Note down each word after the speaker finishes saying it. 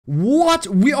What?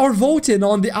 We are voting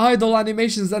on the idle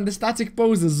animations and the static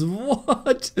poses.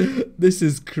 What? This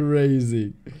is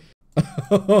crazy.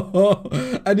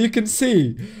 And you can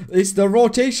see it's the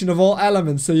rotation of all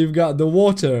elements. So you've got the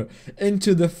water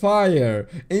into the fire,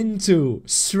 into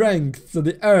strength to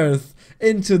the earth,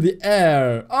 into the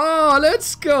air. Oh,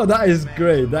 let's go. That is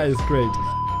great. That is great.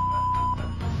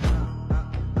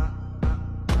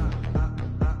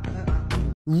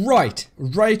 Right.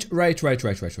 What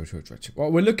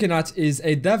we're looking at is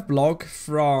a dev blog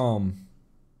from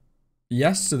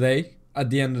yesterday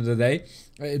at the end of the day.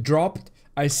 It dropped.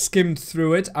 I skimmed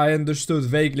through it. I understood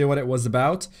vaguely what it was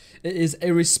about. It is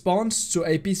a response to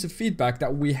a piece of feedback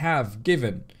that we have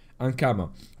given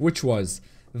Ankama, which was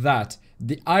that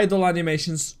the idle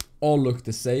animations all look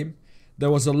the same.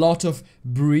 There was a lot of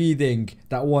breathing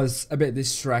that was a bit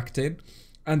distracting.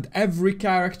 And every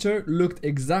character looked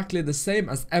exactly the same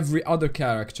as every other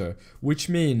character, which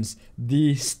means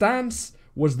the stance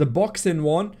was the boxing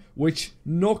one, which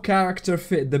no character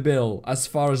fit the bill as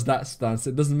far as that stance.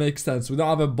 It doesn't make sense. We don't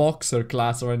have a boxer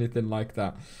class or anything like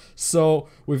that. So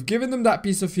we've given them that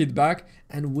piece of feedback,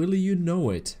 and will you know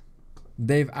it,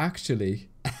 they've actually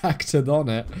acted on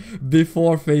it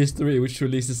before phase 3, which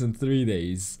releases in 3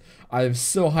 days. I am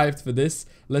so hyped for this.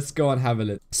 Let's go and have a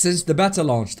look. Since the beta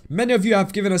launched, many of you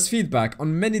have given us feedback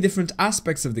on many different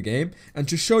aspects of the game, and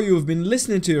to show you we've been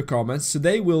listening to your comments,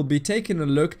 today we'll be taking a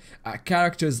look at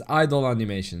characters' idle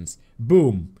animations.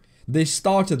 Boom. They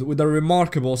started with a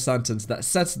remarkable sentence that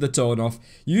sets the tone of,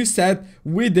 you said,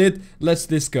 we did, let's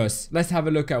discuss. Let's have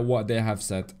a look at what they have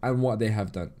said and what they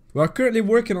have done. We are currently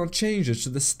working on changes to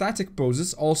the static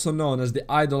poses, also known as the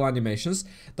idle animations,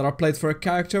 that are played for a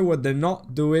character when they're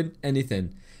not doing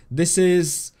anything. This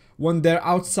is when they're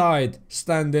outside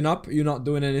standing up, you're not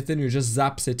doing anything, you're just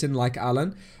zap sitting like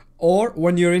Alan. Or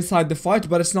when you're inside the fight,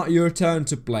 but it's not your turn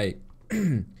to play.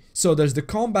 So there's the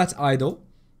combat idle,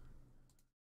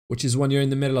 which is when you're in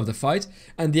the middle of the fight,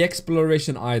 and the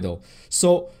exploration idle.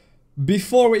 So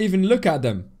before we even look at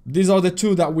them, these are the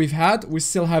two that we've had. We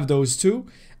still have those two.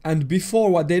 And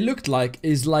before, what they looked like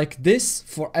is like this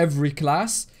for every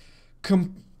class,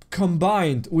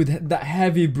 combined with that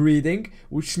heavy breathing,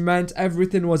 which meant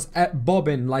everything was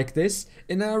bobbing like this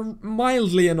in a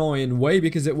mildly annoying way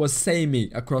because it was samey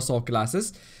across all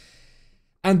classes.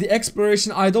 And the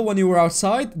exploration idle, when you were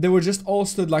outside, they were just all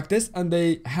stood like this, and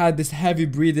they had this heavy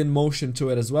breathing motion to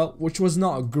it as well, which was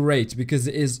not great because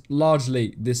it is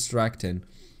largely distracting.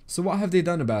 So what have they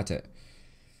done about it?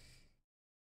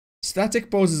 Static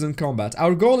poses in combat.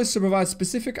 Our goal is to provide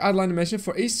specific idle animation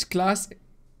for each class.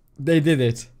 They did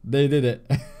it. They did it.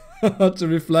 To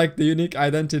reflect the unique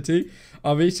identity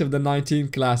of each of the 19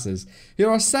 classes.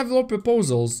 Here are several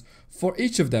proposals for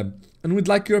each of them, and we'd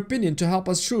like your opinion to help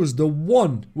us choose the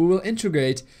one we will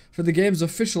integrate for the game's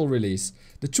official release.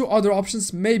 The 2 other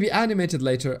options may be animated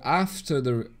later after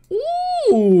the...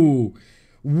 Ooh!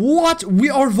 What? We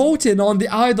are voting on the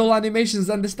idle animations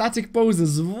and the static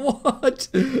poses. What?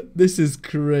 This is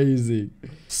crazy.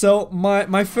 So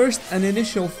my first and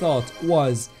initial thought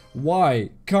was, why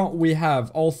can't we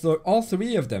have all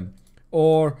 3 of them?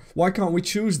 Or why can't we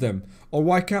choose them? Or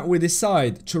why can't we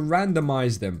decide to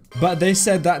randomize them? But they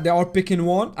said that they are picking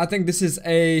one. I think this is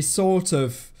a sort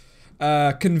of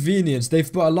convenience.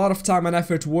 They've put a lot of time and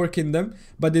effort working them,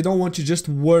 but they don't want to just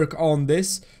work on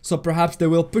this. So perhaps they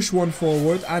will push one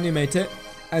forward, animate it,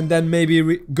 and then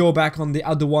maybe go back on the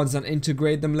other ones and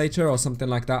integrate them later or something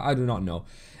like that. I do not know.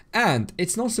 And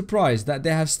it's no surprise that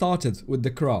they have started with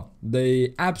the Kra,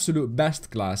 the absolute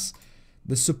best class,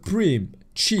 the supreme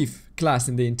chief class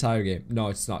in the entire game. No,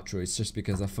 it's not true. It's just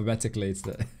because alphabetically it's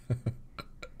the...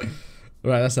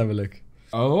 Right, let's have a look.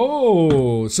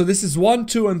 Oh, so this is 1,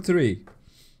 2, and 3.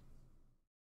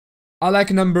 I like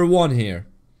number 1 here.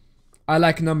 I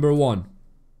like number 1.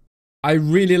 I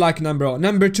really like number 1.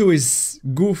 Number 2 is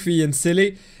goofy and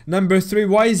silly. Number 3,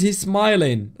 why is he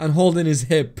smiling and holding his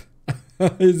hip?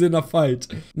 He's in a fight.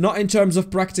 Not in terms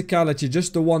of practicality,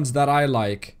 just the ones that I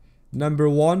like. Number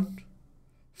 1,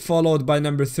 followed by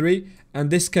number 3. And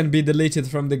this can be deleted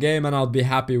from the game and I'll be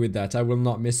happy with that. I will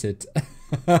not miss it.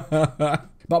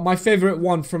 But my favorite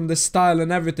one from the style and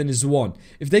everything is 1.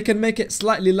 If they can make it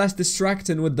slightly less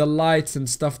distracting with the lights and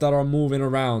stuff that are moving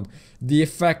around, the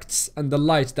effects and the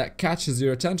light that catches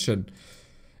your attention,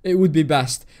 it would be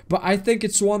best. But I think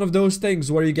it's one of those things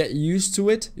where you get used to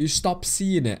it, you stop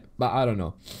seeing it, but I don't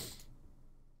know.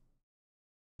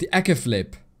 The Eke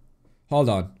flip. Hold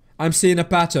on. I'm seeing a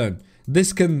pattern.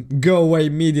 This can go away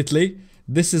immediately.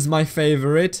 This is my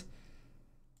favorite.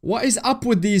 What is up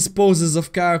with these poses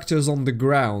of characters on the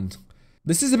ground?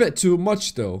 This is a bit too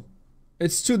much though.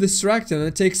 It's too distracting and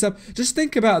it takes up... Just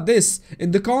think about this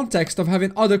in the context of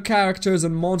having other characters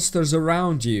and monsters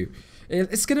around you.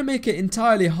 It's gonna make it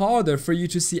entirely harder for you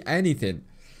to see anything.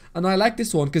 And I like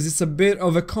this one because it's a bit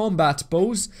of a combat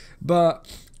pose, but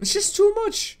it's just too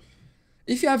much.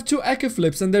 If you have 2 echo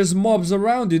flips and there's mobs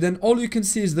around you, then all you can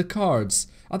see is the cards.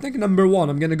 I think number 1.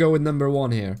 I'm gonna go with number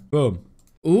 1 here. Boom.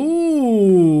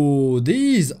 Ooh,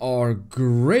 these are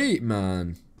great,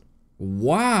 man.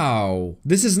 Wow.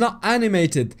 This is not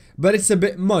animated, but it's a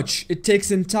bit much. It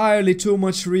takes entirely too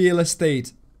much real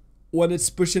estate when it's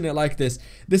pushing it like this.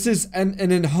 This is an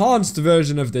enhanced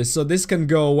version of this, so this can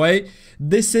go away.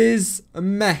 This is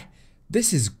meh.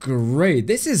 This is great.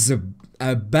 This is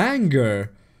a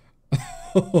banger.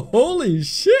 Holy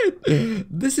shit.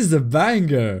 This is a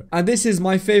banger. And this is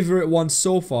my favorite one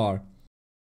so far.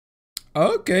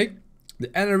 Okay. The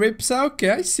Enerips, okay,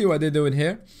 I see what they're doing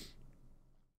here.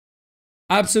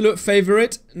 Absolute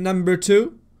favorite, number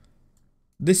 2.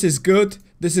 This is good.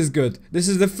 This is good. This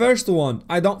is the first one.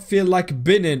 I don't feel like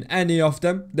binning any of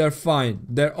them. They're fine.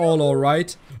 They're all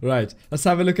alright. Right. Let's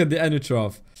have a look at the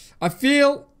Enitrov. I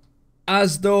feel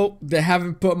as though they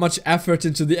haven't put much effort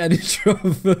into the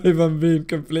Enitrov, if I'm being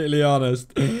completely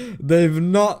honest. They've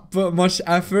not put much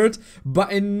effort,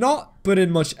 but in not putting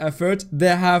much effort,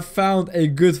 they have found a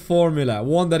good formula.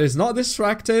 One that is not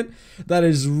distracting, that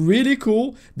is really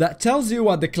cool, that tells you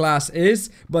what the class is,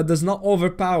 but does not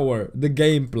overpower the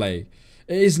gameplay.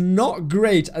 It is not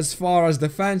great as far as the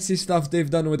fancy stuff they've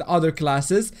done with other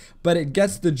classes, but it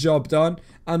gets the job done,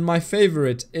 and my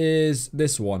favorite is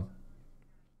this one.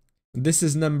 This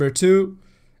is number 2,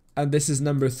 and this is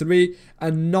number 3,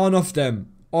 and none of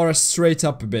them are a straight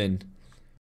up bin.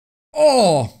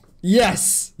 Oh,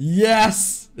 yes,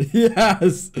 yes,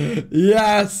 yes,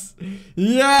 yes,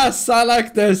 yes, I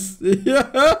like this.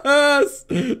 Yes,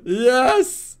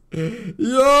 yes,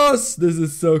 yes, this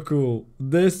is so cool.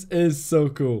 This is so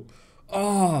cool.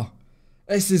 Oh,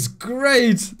 this is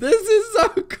great. This is so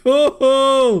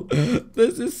cool.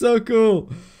 This is so cool.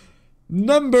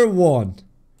 Number 1.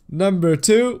 Number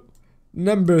 2,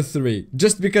 number 3.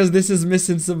 Just because this is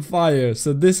missing some fire,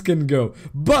 so this can go.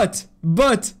 But,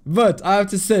 I have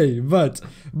to say, but,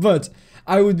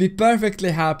 I would be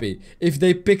perfectly happy if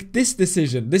they picked this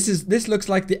decision. This looks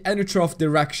like the Enitrov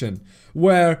direction,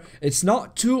 where it's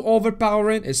not too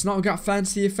overpowering, it's not got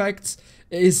fancy effects,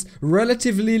 it is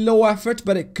relatively low effort,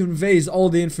 but it conveys all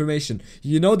the information.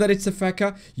 You know that it's a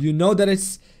fecha, you know that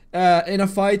it's in a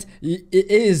fight,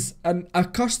 it is a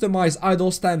customized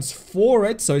idle stance for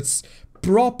it, so it's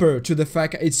proper to the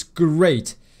fact it's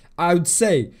great. I would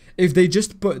say if they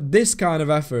just put this kind of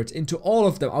effort into all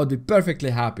of them, I would be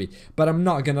perfectly happy. But I'm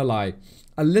not gonna lie,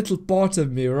 a little part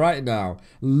of me right now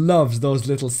loves those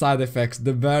little side effects,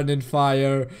 the burning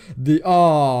fire, the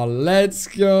oh, let's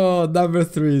go. Number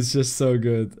 3 is just so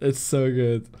good. It's so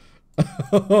good.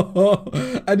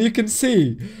 And you can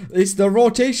see it's the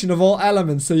rotation of all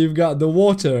elements. So you've got the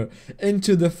water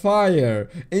into the fire,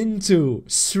 into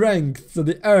strength, to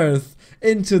the earth,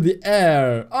 into the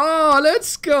air. Oh,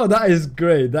 let's go. That is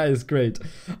great. That is great.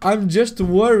 I'm just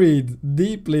worried,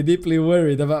 deeply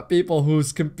worried about people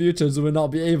whose computers will not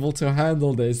be able to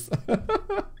handle this.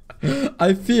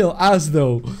 I feel as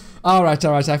though, all right,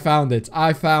 I found it.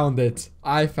 And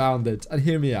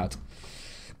hear me out.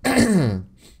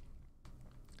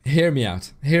 Hear me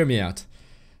out.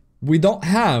 We don't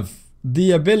have the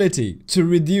ability to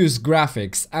reduce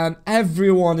graphics, and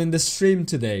everyone in the stream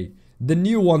today, the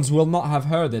new ones will not have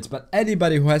heard it, but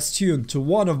anybody who has tuned to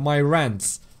one of my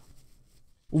rants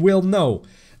will know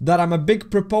that I'm a big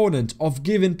proponent of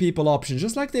giving people options,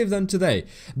 just like they've done today.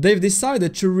 They've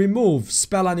decided to remove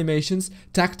spell animations,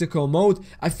 tactical mode.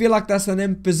 I feel like that's an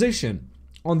imposition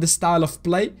on the style of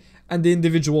play and the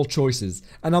individual choices,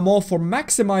 and I'm all for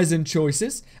maximizing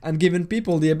choices and giving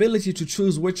people the ability to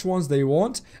choose which ones they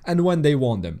want and when they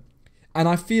want them. And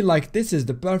I feel like this is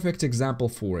the perfect example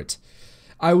for it.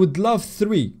 I would love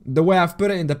 3, the way I've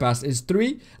put it in the past is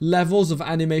 3 levels of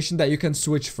animation that you can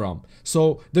switch from.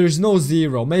 So there's no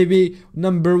 0. Maybe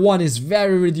number 1 is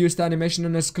very reduced animation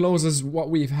and as close as what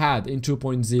we've had in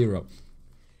 2.0.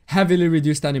 Heavily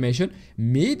reduced animation,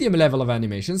 medium level of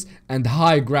animations, and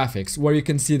high graphics, where you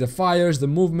can see the fires, the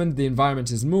movement, the environment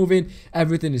is moving,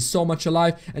 everything is so much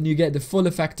alive, and you get the full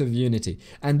effect of Unity.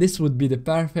 And this would be the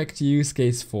perfect use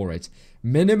case for it.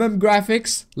 Minimum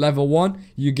graphics, level 1,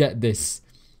 you get this.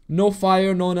 No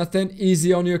fire, no nothing,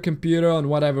 easy on your computer, on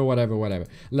whatever.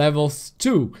 Level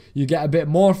 2, you get a bit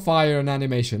more fire and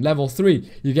animation. Level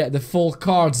 3, you get the full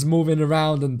cards moving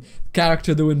around and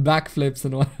character doing backflips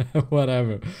and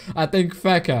whatever. I think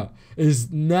Fecha is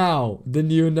now the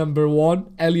new number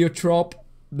 1. Heliotrop,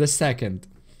 the second.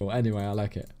 Well, anyway, I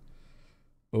like it.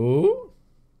 Oh.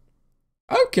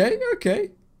 Okay,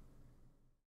 okay.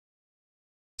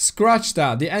 Scratch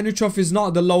that. The Anutrof is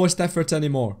not the lowest effort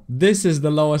anymore. This is the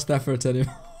lowest effort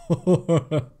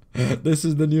anymore. This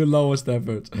is the new lowest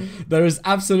effort. There is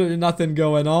absolutely nothing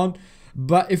going on.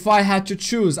 But if I had to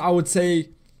choose, I would say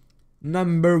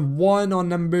number 1 or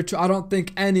number 2. I don't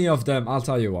think any of them. I'll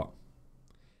tell you what.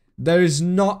 There is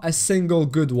not a single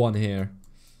good one here.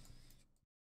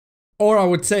 Or I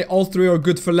would say all 3 are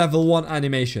good for level 1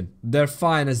 animation. They're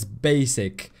fine as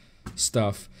basic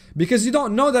stuff. Because you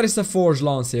don't know that it's a forged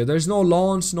lance here. There's no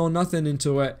lance, no nothing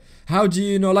into it. How do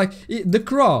you know? Like, the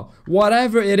crow,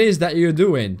 whatever it is that you're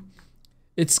doing,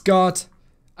 it's got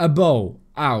a bow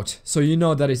out. So you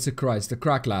know that it's a crow, it's the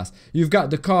crack lass. You've got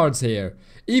the cards here.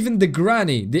 Even the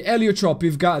granny, the Heliotrop,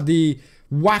 you've got the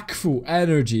Wakfu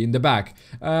energy in the back.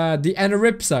 The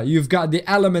Anoripsa, you've got the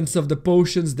elements of the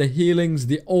potions, the healings,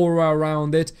 the aura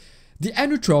around it. The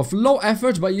Anutrof, low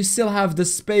effort, but you still have the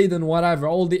spade and whatever,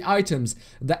 all the items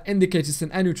that indicate it's an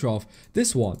Anutrof.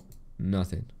 This one,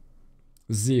 nothing.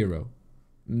 0.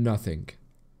 Nothing.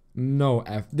 No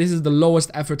effort. This is the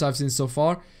lowest effort I've seen so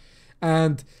far.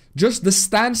 And just the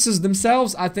stances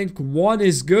themselves, I think 1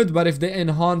 is good, but if they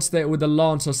enhanced it with a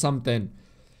lance or something,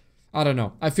 I don't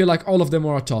know. I feel like all of them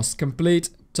are a toss. Complete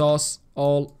toss,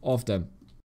 all of them.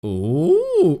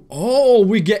 Ooh, oh,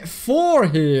 we get 4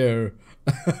 here.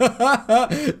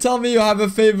 Tell me you have a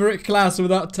favorite class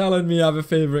without telling me you have a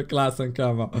favorite class,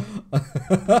 Ankama.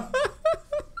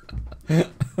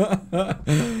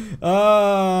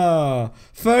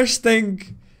 First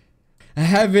thing,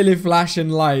 heavily flashing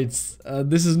lights.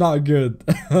 This is not good.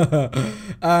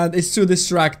 And it's too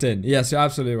distracting. Yes, you're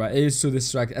absolutely right. It is too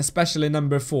distracting, especially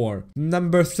number 4.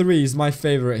 Number 3 is my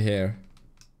favorite here.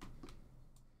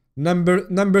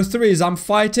 Number 3 is I'm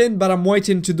fighting, but I'm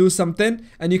waiting to do something.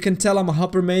 And you can tell I'm a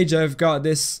Hopper Mage. I've got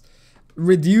this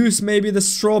reduce maybe the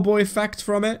strobo effect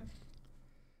from it.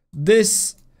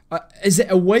 This, is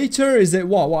it a waiter? Is it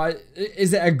what?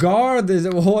 Is it a guard? Is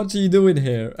it, what are you doing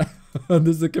here?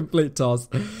 This is a complete toss.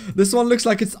 This one looks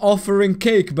like it's offering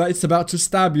cake, but it's about to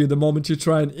stab you the moment you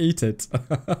try and eat it.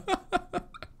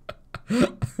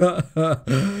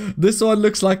 This one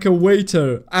looks like a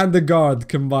waiter and a guard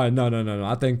combined. No.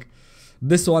 I think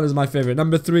this one is my favorite.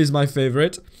 Number 3 is my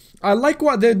favorite. I like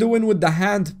what they're doing with the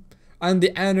hand and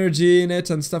the energy in it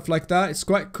and stuff like that. It's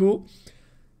quite cool.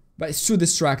 But it's too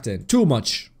distracting. Too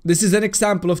much. This is an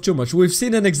example of too much. We've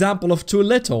seen an example of too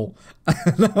little.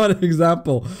 Not an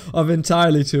example of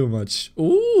entirely too much.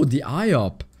 Ooh, the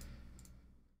IOP.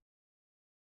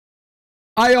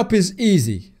 IOP is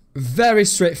easy. Very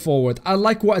straightforward. I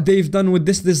like what they've done with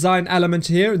this design element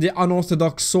here, the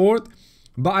unorthodox sword,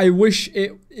 but I wish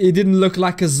it didn't look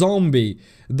like a zombie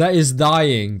that is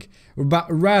dying, but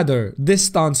rather this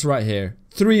stance right here.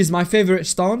 3 is my favorite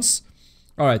stance.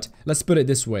 Alright, let's put it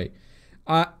this way.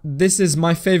 This is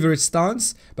my favorite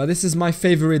stance, but this is my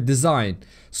favorite design.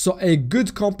 So a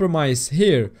good compromise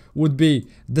here would be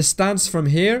the stance from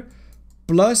here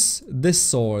plus this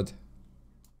sword.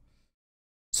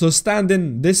 So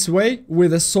standing this way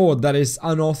with a sword that is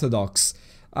unorthodox.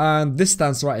 And this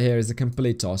stance right here is a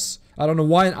complete toss. I don't know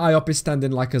why an IOP is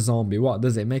standing like a zombie. What?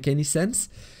 Does it make any sense?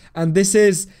 And this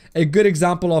is a good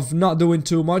example of not doing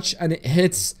too much and it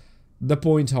hits the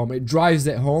point home. It drives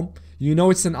it home. You know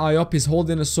it's an IOP. He's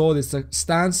holding a sword. It's a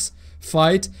stance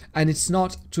fight and it's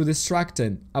not too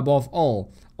distracting above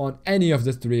all on any of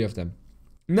the 3 of them.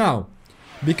 Now,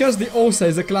 because the Osa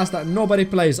is a class that nobody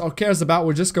plays or cares about,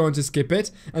 we're just going to skip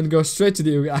it and go straight to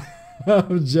the...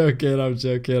 I'm joking.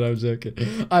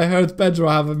 I heard Pedro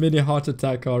have a mini heart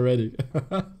attack already.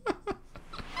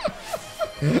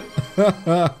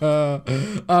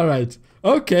 Alright.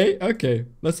 Okay.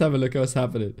 Let's have a look at what's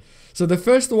happening. So the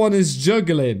first one is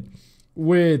juggling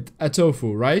with a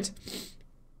tofu, right?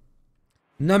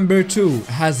 Number 2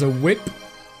 has a whip.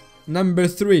 Number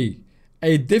 3,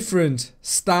 a different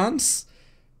stance,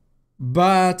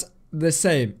 but the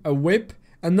same, a whip.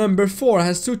 And number 4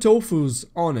 has 2 tofus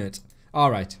on it.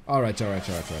 Alright.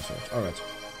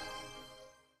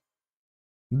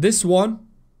 This one,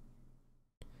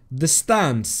 the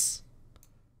stance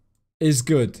is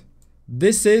good.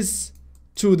 This is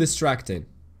too distracting.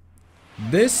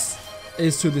 This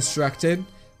is too distracting.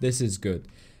 This is good.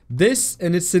 This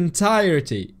in its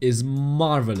entirety is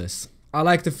marvelous. I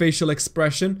like the facial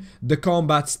expression, the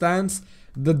combat stance,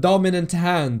 the dominant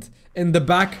hand in the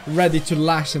back ready to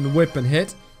lash and whip and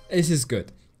hit. This is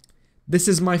good. This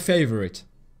is my favorite.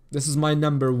 This is my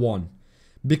number 1.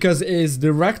 Because it is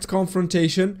direct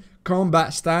confrontation,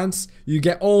 combat stance. You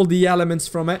get all the elements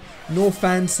from it. No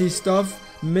fancy stuff.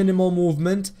 minimal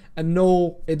movement, and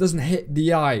no, it doesn't hit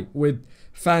the eye with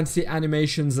fancy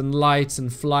animations and lights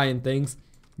and flying things.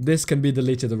 This can be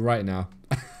deleted right now.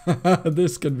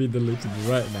 This can be deleted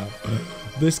right now.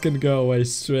 This can go away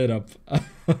straight up.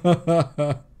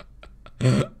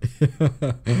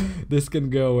 This can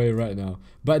go away right now.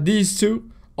 But these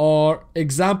two are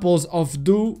examples of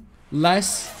do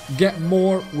less, get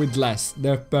more with less.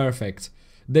 They're perfect.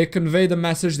 They convey the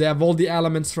message. They have all the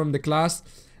elements from the class.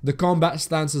 The combat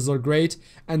stances are great,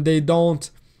 and they don't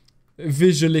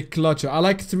visually clutter. I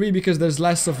like 3 because there's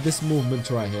less of this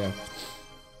movement right here.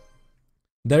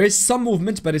 There is some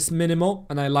movement, but it's minimal,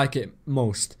 and I like it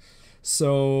most.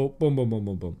 So, boom, boom, boom,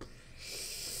 boom, boom.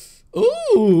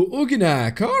 Ooh,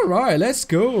 Uginak. Alright, let's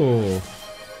go.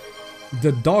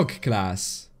 The dog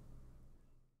class.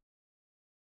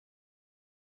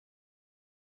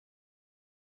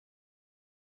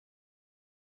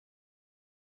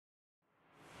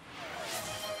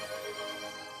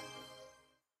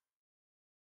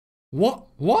 What?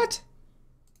 What?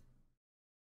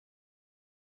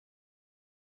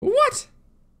 What?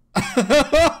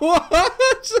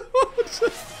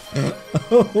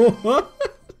 What?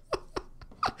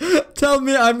 Tell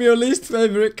me I'm your least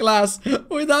favorite class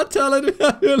without telling me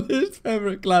I'm your least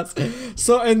favorite class.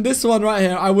 So in this one right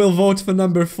here, I will vote for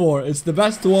number 4. It's the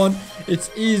best one. It's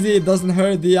easy. It doesn't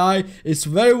hurt the eye. It's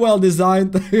very well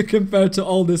designed compared to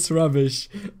all this rubbish.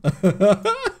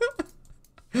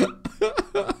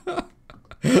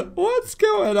 What's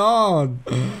going on?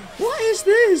 What is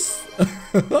this?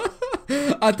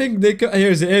 I think they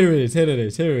here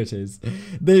it is.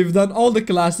 They've done all the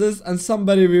classes and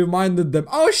somebody reminded them,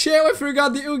 oh shit, we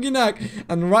forgot the Uginak.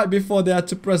 And right before they had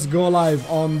to press go live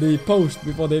on the post,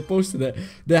 before they posted it,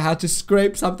 they had to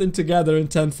scrape something together in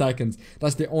 10 seconds.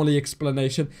 That's the only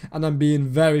explanation, and I'm being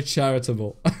very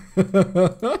charitable.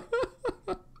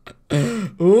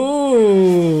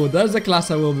 Ooh, there's a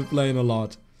class I will be playing a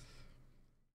lot.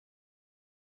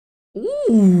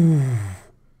 Ooh.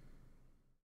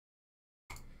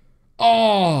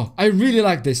 Oh, I really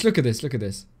like this. Look at this, look at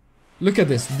this. Look at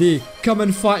this. The come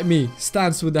and fight me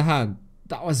stance with the hand.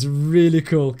 That was really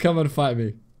cool. Come and fight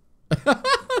me.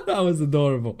 That was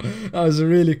adorable. That was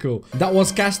really cool. That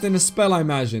was casting a spell, I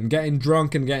imagine. Getting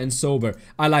drunk and getting sober.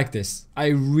 I like this. I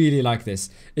really like this.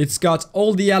 It's got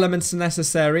all the elements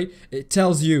necessary. It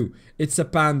tells you it's a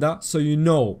panda, so you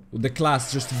know the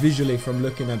class just visually from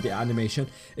looking at the animation.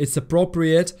 It's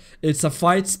appropriate. It's a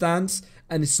fight stance,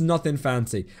 and it's nothing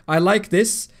fancy. I like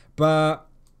this, but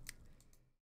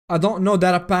I don't know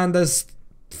that a panda's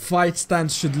fight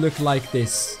stance should look like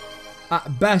this.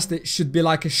 At best, it should be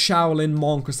like a Shaolin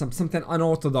monk or something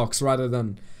unorthodox rather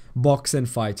than boxing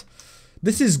fight.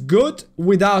 This is good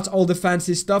without all the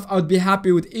fancy stuff. I would be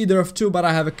happy with either of two, but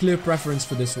I have a clear preference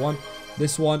for this one.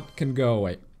 This one can go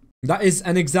away. That is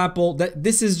an example. That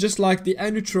this is just like the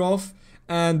Anutrof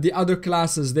and the other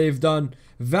classes. They've done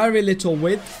very little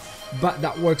with, but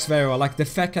that works very well. Like the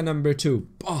Feka number 2.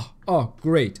 Oh,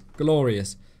 great.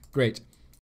 Glorious. Great.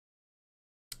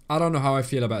 I don't know how I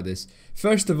feel about this.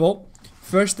 First of all,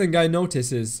 first thing I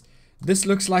notice is this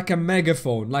looks like a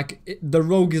megaphone. Like the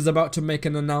rogue is about to make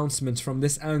an announcement from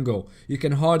this angle. You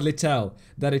can hardly tell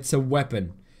that it's a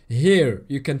weapon. Here,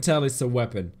 you can tell it's a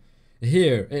weapon.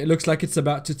 Here, it looks like it's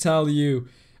about to tell you...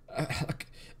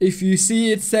 if you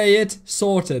see it, say it,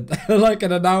 sorted. Like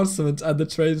an announcement at the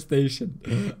train station.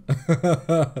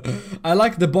 I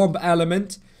like the bomb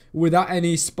element. Without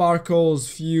any sparkles,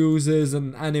 fuses,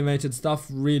 and animated stuff.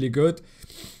 Really good.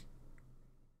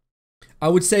 I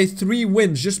would say 3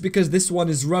 wins just because this one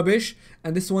is rubbish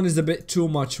and this one is a bit too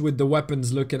much with the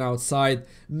weapons looking outside.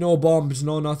 No bombs,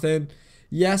 no nothing.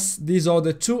 Yes, these are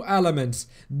the 2 elements.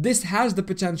 This has the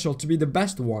potential to be the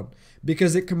best one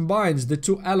because it combines the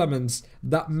 2 elements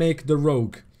that make the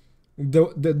rogue.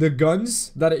 The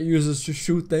guns that it uses to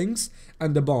shoot things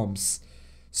and the bombs.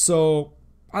 So,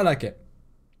 I like it.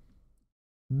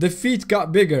 The feet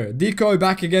got bigger. Decoy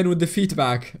back again with the feet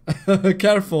back.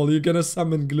 Careful, you're gonna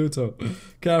summon Gluto.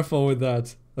 Careful with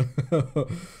that.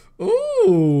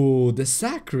 Ooh, the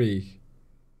Sakri.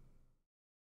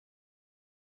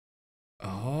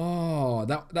 Oh,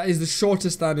 that is the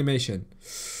shortest animation.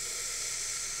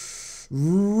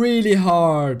 Really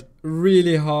hard.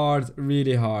 Really hard.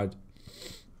 Really hard.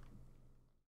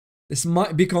 This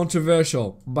might be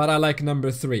controversial, but I like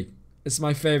number 3. It's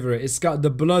my favorite. It's got the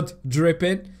blood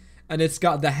dripping and it's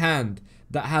got the hand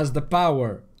that has the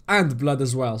power and blood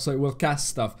as well, so it will cast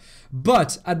stuff.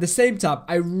 But at the same time,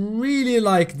 I really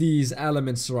like these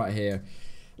elements right here.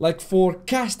 Like for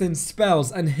casting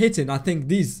spells and hitting, I think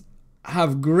these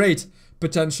have great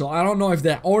potential. I don't know if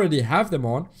they already have them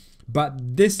on,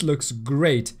 but this looks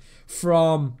great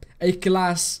from a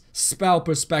class spell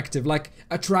perspective, like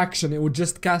attraction. It would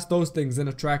just cast those things and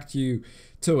attract you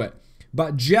to it.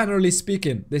 But generally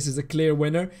speaking, this is a clear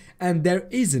winner, and there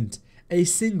isn't a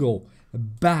single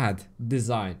bad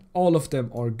design. All of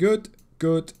them are good,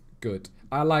 good, good.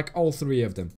 I like all three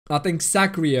of them. I think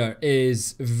Sakria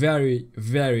is very,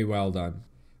 very well done.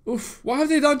 Oof, what have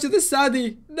they done to the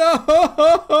Sadie?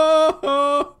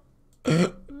 No!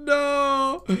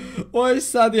 No! Why is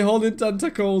Sadie holding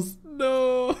tentacles?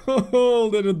 No!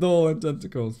 Little doll and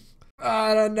tentacles.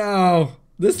 I don't know.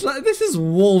 This is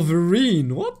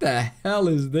Wolverine. What the hell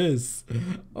is this?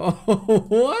 Oh,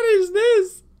 what is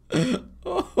this?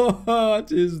 Oh,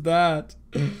 what is that?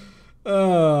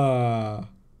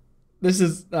 This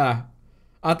is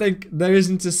I think there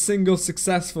isn't a single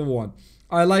successful one.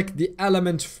 I like the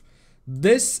element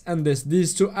this and this.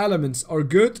 These two elements are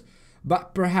good,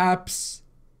 but perhaps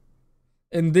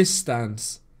in this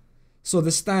stance. So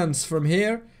the stance from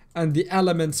here and the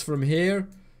elements from here,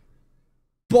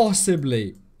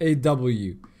 possibly a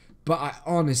W. But I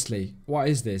honestly, what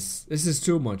is this? This is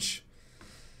too much.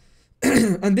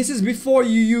 And this is before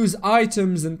you use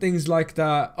items and things like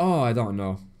that. Oh, I don't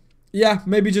know. Yeah,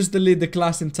 maybe just delete the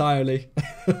class entirely.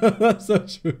 That's so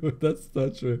true. That's so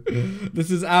true. This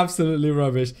is absolutely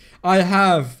rubbish.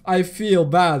 I feel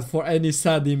bad for any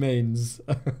Sadie mains.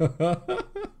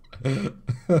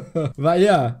 But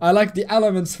yeah, I like the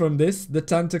elements from this. The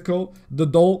tentacle, the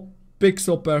doll,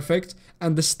 pixel perfect.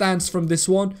 And the stance from this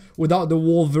one without the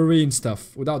Wolverine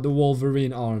stuff. Without the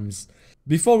Wolverine arms.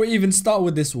 Before we even start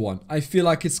with this one, I feel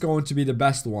like it's going to be the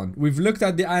best one. We've looked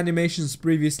at the animations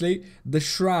previously. The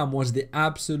Shram was the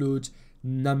absolute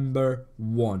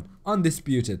 #1.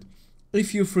 Undisputed.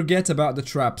 If you forget about the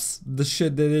traps, the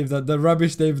shit that they've done, the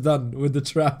rubbish they've done with the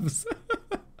traps.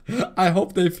 I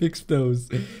hope they fix those,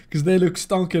 because they look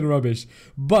stonking rubbish.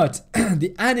 But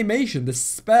the animation, the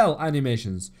spell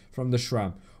animations from the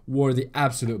Shram were the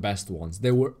absolute best ones.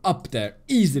 They were up there,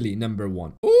 easily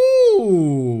 #1.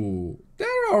 Ooh,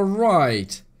 they're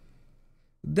alright.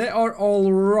 They are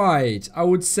alright. I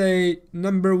would say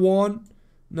 #1,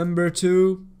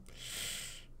 #2.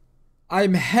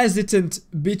 I'm hesitant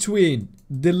between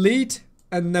delete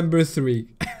and #3.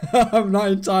 I'm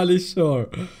not entirely sure.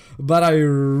 But I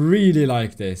really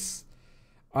like this.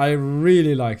 I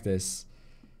really like this.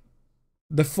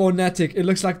 The phonetic, it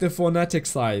looks like the phonetic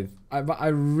side. I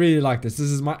really like this.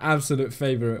 This is my absolute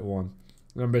favorite one.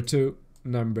 #2,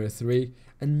 #3,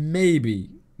 and maybe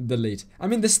delete. I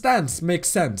mean, the stance makes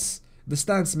sense. The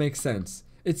stance makes sense.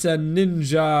 It's a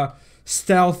ninja,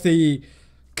 stealthy,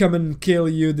 come and kill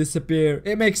you, disappear.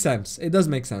 It makes sense. It does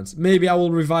make sense. Maybe I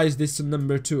will revise this to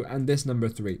 #2 and this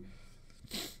 #3.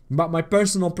 But my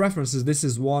personal preference is this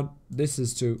is 1, this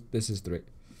is 2, this is 3.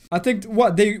 I think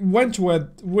what they went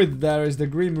with there is the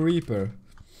Grim Reaper.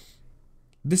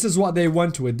 This is what they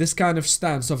went with. This kind of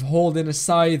stance of holding a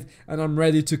scythe and I'm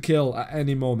ready to kill at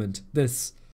any moment.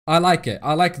 This. I like it.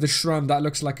 I like the Shram that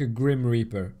looks like a Grim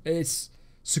Reaper. It's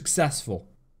successful.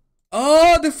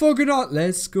 Oh, the Fogonaut.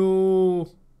 Let's go.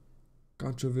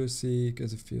 Controversy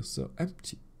because it feels so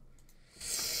empty.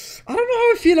 I don't know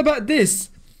how I feel about this.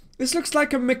 This looks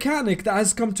like a mechanic that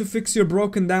has come to fix your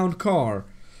broken down car.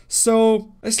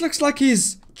 So, this looks like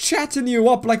he's chatting you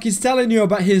up, like he's telling you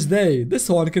about his day. This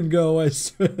one can go away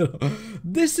straight up.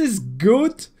 This is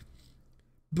good,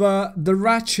 but the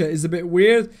ratchet is a bit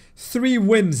weird. 3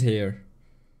 wins here.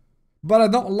 But I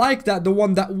don't like that the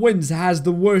one that wins has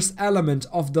the worst element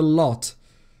of the lot.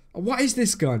 What is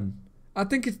this gun? I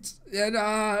think it's...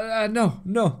 no.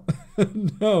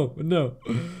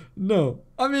 No.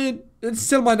 I mean, it's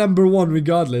still my #1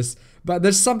 regardless. But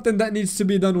there's something that needs to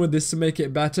be done with this to make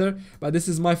it better. But this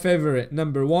is my favorite.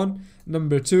 #1,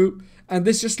 #2. And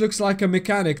this just looks like a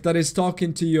mechanic that is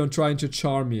talking to you and trying to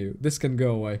charm you. This can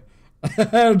go away.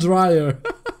 Hair dryer.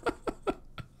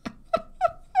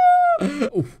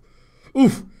 Oof.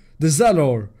 Oof. The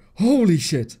Zalor. Holy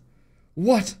shit.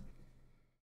 What?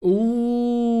 Ooh.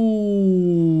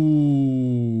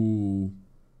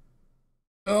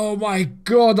 Oh my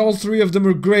god, all 3 of them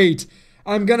are great.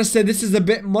 I'm gonna say this is a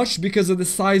bit much because of the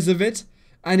size of it.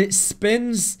 And it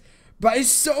spins. But it's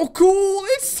so cool.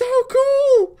 It's so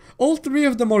cool. All 3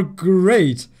 of them are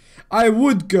great. I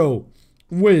would go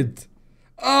with...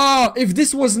 if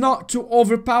this was not too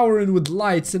overpowering with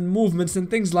lights and movements and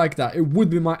things like that, it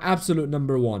would be my absolute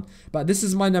 #1. But this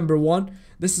is my #1.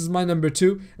 This is my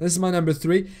 #2. And this is my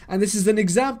 #3. And this is an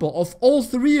example of all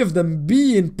 3 of them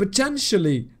being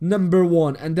potentially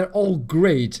 #1. And they're all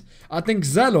great. I think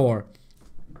Zalor...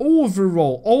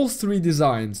 Overall, all 3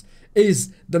 designs,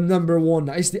 is the number one.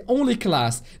 It's the only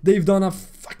class. They've done a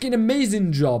fucking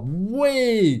amazing job,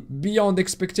 way beyond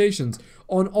expectations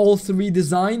on all three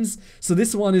designs. So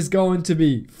this one is going to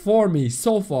be, for me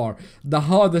so far, the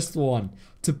hardest one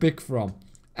to pick from.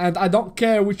 And I don't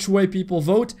care which way people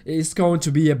vote, it's going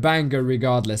to be a banger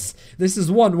regardless. This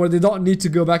is one where they don't need to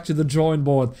go back to the drawing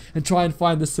board and try and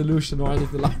find a solution or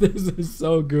anything like this. This is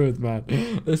so good, man.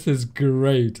 This is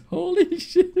great. Holy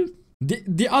shit.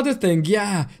 The other thing,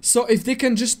 yeah, so if they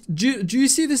can just, do you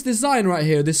see this design right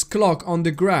here, this clock on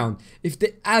the ground? If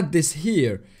they add this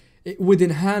here, it would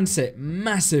enhance it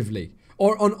massively.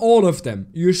 Or on all of them,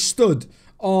 you're stood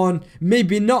on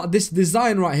maybe not this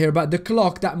design right here, but the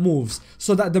clock that moves,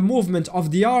 so that the movement of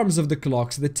the arms of the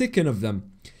clocks, the ticking of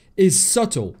them, is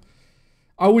subtle.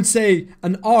 I would say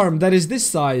an arm that is this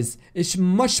size is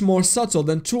much more subtle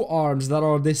than two arms that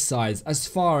are this size as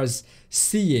far as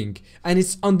seeing, and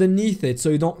it's underneath it, so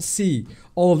you don't see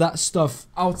all that stuff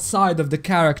outside of the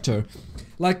character.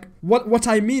 Like what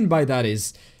I mean by that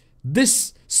is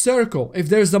this circle, if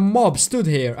there's a mob stood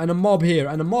here and a mob here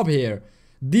and a mob here,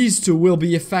 these two will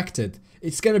be affected.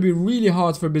 It's gonna be really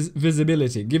hard for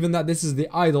visibility, given that this is the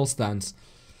idle stance.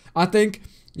 I think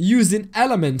using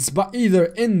elements, but either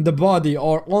in the body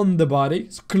or on the body,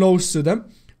 close to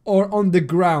them, or on the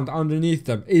ground underneath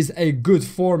them, is a good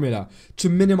formula to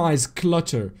minimize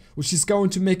clutter, which is going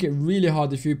to make it really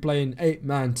hard if you play in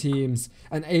 8-man teams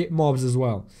and 8 mobs as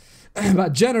well.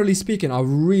 But generally speaking, I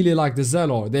really like the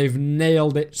Zelor. They've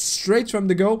nailed it straight from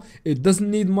the go. It doesn't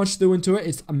need much doing to it.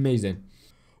 It's amazing.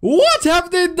 What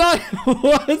have they done?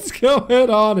 What's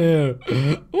going on here?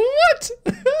 What?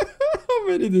 How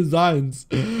many designs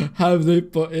have they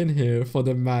put in here for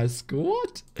the mask?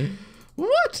 What?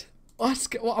 What?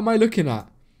 What am I looking at?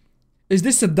 Is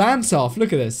this a dance off?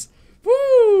 Look at this.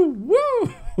 Woo!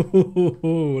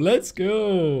 Woo! Let's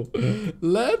go.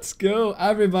 Let's go.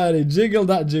 Everybody, jiggle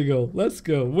that jiggle. Let's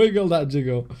go. Wiggle that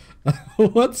jiggle.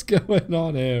 What's going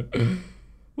on here?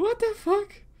 What the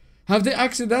fuck? Have they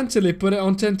accidentally put it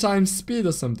on 10 times speed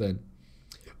or something?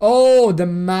 Oh, the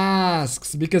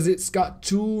masks, because it's got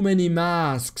too many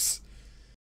masks.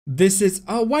 This is...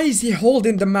 Oh, why is he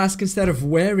holding the mask instead of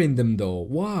wearing them though?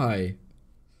 Why?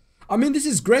 I mean, this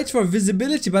is great for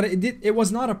visibility, but it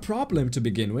was not a problem to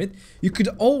begin with. You could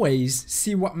always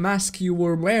see what mask you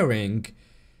were wearing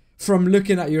from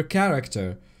looking at your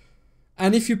character.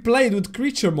 And if you played with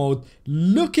creature mode,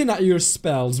 looking at your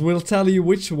spells will tell you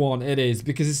which one it is,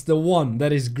 because it's the one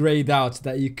that is grayed out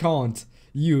that you can't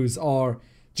use, or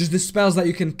just the spells that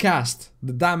you can cast,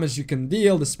 the damage you can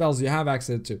deal, the spells you have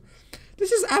access to.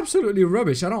 This is absolutely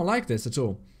rubbish. I don't like this at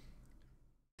all.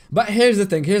 But here's the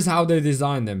thing. Here's how they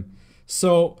designed them.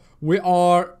 So we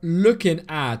are looking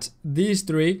at these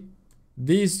three,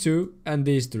 these two, and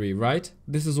these three, right?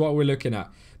 This is what we're looking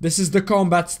at. This is the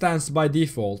combat stance by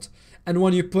default. And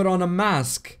when you put on a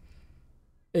mask,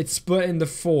 it's put in the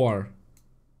 4.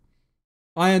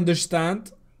 I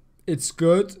understand. It's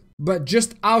good. But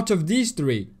just out of these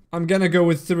 3, I'm gonna go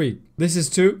with 3. This is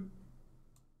 2.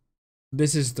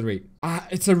 This is 3.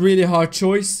 It's a really hard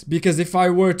choice, because if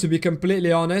I were to be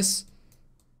completely honest,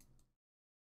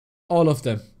 all of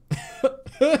them.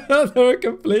 They're a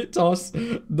complete toss.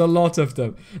 The lot of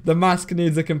them. The mask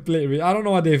needs a complete I don't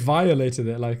know why they violated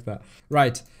it like that.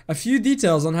 Right. A few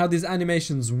details on how these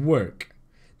animations work.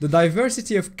 The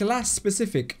diversity of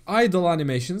class-specific idle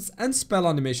animations and spell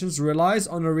animations relies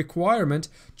on a requirement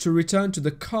to return to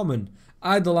the common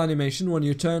idle animation when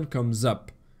your turn comes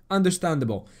up.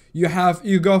 Understandable.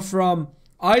 You go from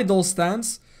idle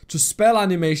stance to spell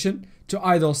animation to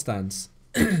idle stance.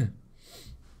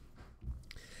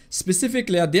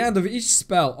 Specifically, at the end of each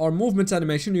spell or movement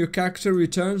animation, your character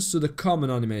returns to the common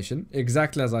animation,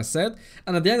 exactly as I said.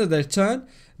 And at the end of their turn,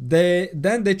 they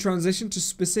transition to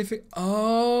specific...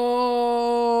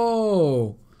 Oh!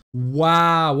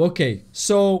 Wow, okay.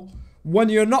 So, when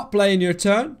you're not playing your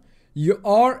turn, you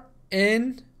are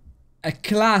in a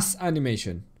class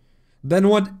animation. Then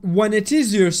when it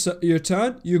is your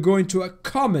turn, you go into a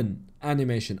common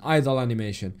animation, idle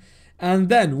animation. And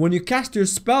then when you cast your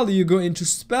spell, you go into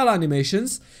spell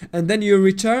animations, and then you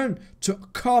return to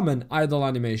common idle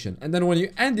animation. And then when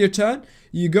you end your turn,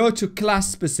 you go to class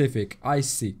specific. I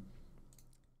see.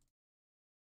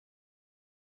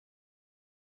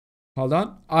 Hold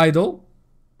on. Idle.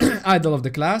 Idle of the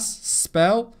class.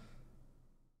 Spell.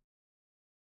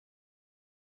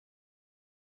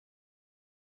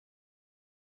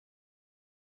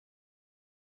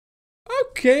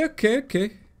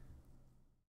 Okay.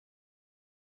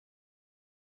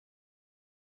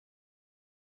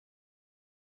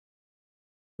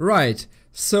 Right,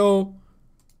 so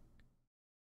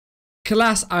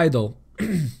Class idle.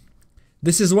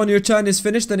 This is when your turn is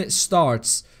finished, then it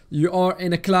starts. You are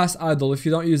in a class idle if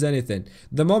you don't use anything.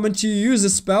 The moment you use a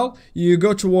spell, you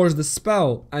go towards the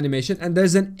spell animation, and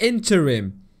there's an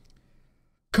interim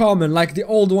common, like the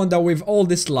old one that we've all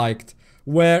disliked,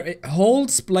 where it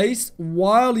holds place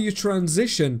while you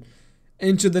transition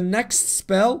into the next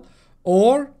spell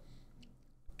or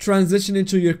transition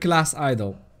into your class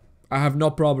idle. I have no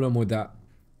problem with that.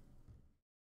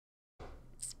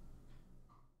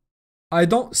 I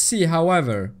don't see,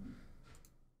 however,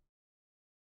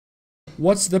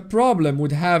 what's the problem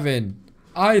with having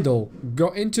idle go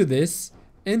into this,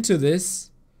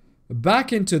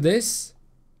 back into this.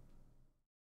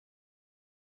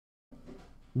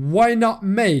 Why not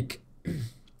make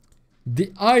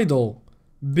the idle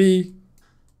be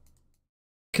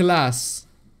class?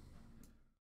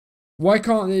 Why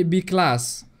can't it be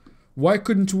class? Why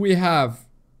couldn't we have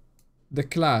the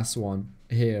class one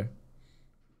here?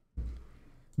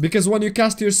 Because when you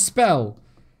cast your spell,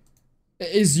 it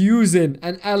is using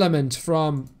an element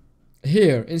from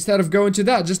here. Instead of going to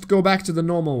that, just go back to the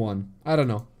normal one. I don't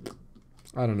know.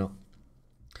 I don't know.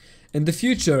 In the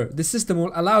future, the system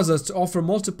will allow us to offer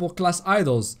multiple class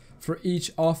idols for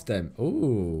each of them.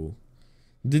 Ooh.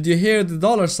 Did you hear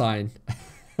the $sign?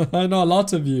 I know a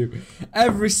lot of you.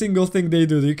 Every single thing they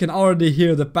do, you can already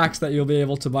hear the packs that you'll be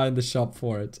able to buy in the shop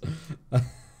for it.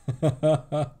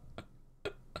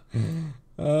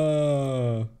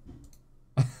 Oh.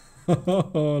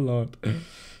 Oh Lord.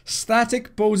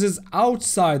 Static poses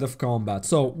outside of combat.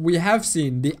 So we have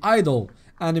seen the idle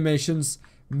animations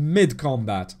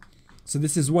mid-combat. So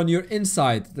this is when you're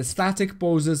inside the static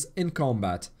poses in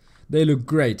combat. They look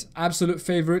great. Absolute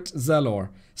favorite, Zelor.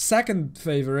 Second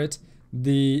favorite,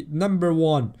 the number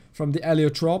 1 from the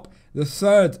Heliotrope. The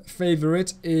third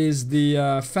favorite is the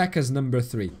Feka's number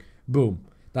 3. Boom.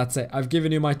 That's it. I've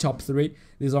given you my top 3.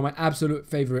 These are my absolute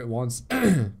favorite ones.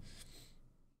 The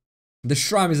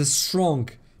Shrine is a strong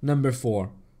number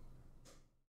 4.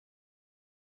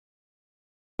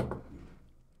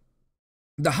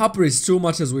 The Hopper is too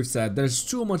much, as we've said. There's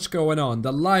too much going on.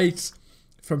 The light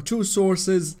from 2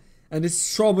 sources, and it's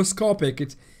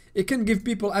stroboscopic. It can give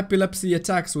people epilepsy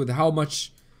attacks with how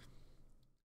much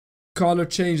color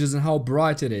changes and how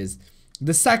bright it is.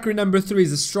 The Sacri number 3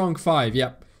 is a strong 5.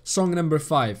 Yep, strong number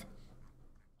 5.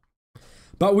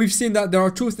 But we've seen that there are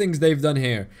 2 things they've done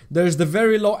here. There's the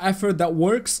very low effort that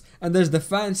works, and there's the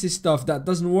fancy stuff that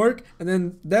doesn't work, and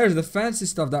then there's the fancy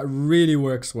stuff that really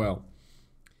works well.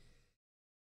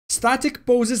 Static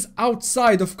poses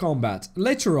outside of combat.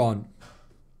 Later on.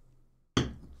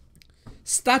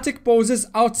 Static poses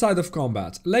outside of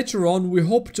combat. Later on, we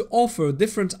hope to offer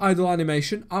different idle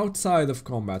animation outside of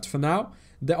combat. For now,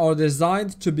 they are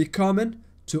designed to be common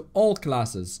to all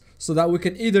classes, so that we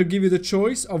can either give you the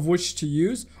choice of which to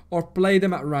use or play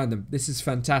them at random. This is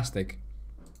fantastic.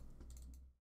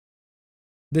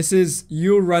 This is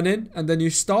you running and then you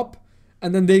stop,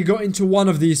 and then they go into one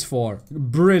of these 4.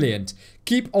 Brilliant.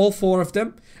 Keep all 4 of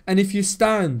them, and if you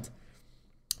stand,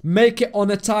 make it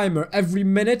on a timer. Every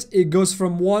minute it goes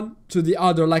from one to the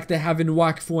other, like they have in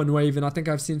Wakfu and Waven. I think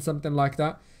I've seen something like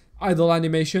that. Idle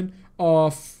animation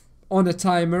of on a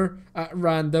timer at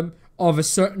random of a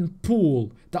certain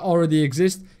pool that already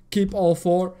exists. Keep all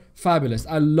 4. Fabulous.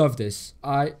 I love this.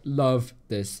 I love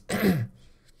this.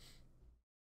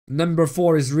 Number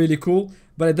 4 is really cool,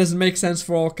 but it doesn't make sense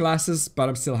for all classes, but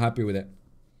I'm still happy with it.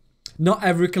 Not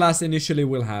every class initially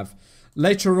will have.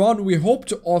 Later on, we hope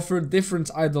to offer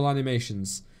different idle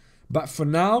animations. But for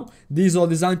now, these are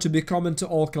designed to be common to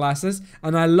all classes,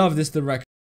 and I love this direction.